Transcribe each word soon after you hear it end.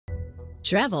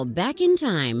Travel back in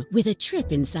time with a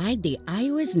trip inside the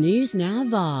Iowa's News Now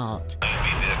vault.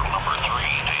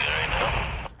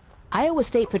 Iowa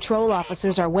State Patrol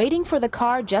officers are waiting for the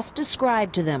car just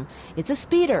described to them. It's a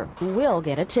speeder who will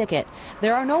get a ticket.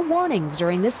 There are no warnings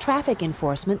during this traffic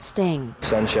enforcement sting.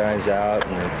 Sun shines out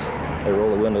and they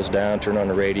roll the windows down, turn on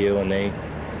the radio, and they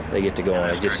get to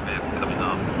going.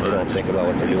 They don't think about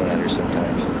what they're doing out here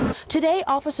sometimes. Today,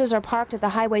 officers are parked at the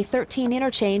Highway 13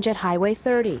 interchange at Highway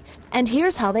 30. And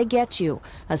here's how they get you.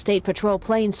 A State Patrol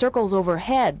plane circles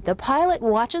overhead. The pilot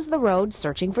watches the road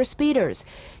searching for speeders.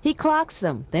 He clocks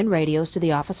them, then radios to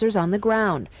the officers on the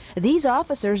ground. These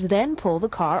officers then pull the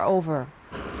car over.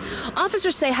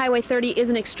 Officers say Highway 30 is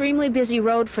an extremely busy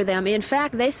road for them. In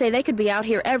fact, they say they could be out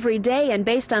here every day, and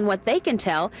based on what they can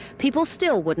tell, people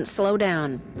still wouldn't slow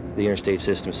down. The interstate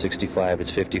system is 65,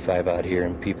 it's 55 out here,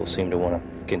 and people seem to want to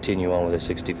continue on with the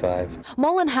 65.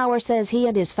 Mollenhauer says he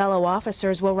and his fellow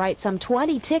officers will write some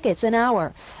 20 tickets an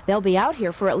hour. They'll be out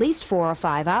here for at least 4 or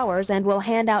 5 hours and will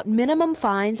hand out minimum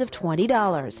fines of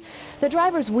 $20. The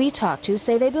drivers we talked to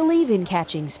say they believe in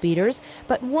catching speeders,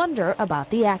 but wonder about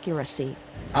the accuracy.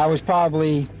 I was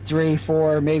probably 3,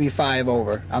 4, maybe 5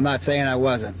 over. I'm not saying I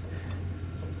wasn't.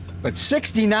 But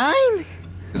 69?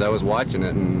 Because I was watching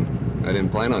it and I didn't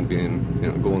plan on being,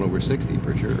 going over 60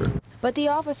 for sure. But the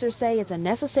officers say it's a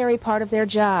necessary part of their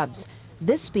jobs.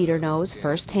 This speeder knows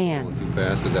firsthand. Going too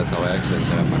fast because that's how accidents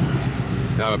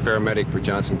happen. Now I'm a paramedic for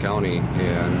Johnson County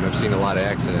and I've seen a lot of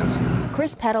accidents.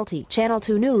 Chris Pettlety, Channel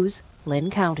 2 News, Lynn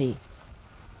County.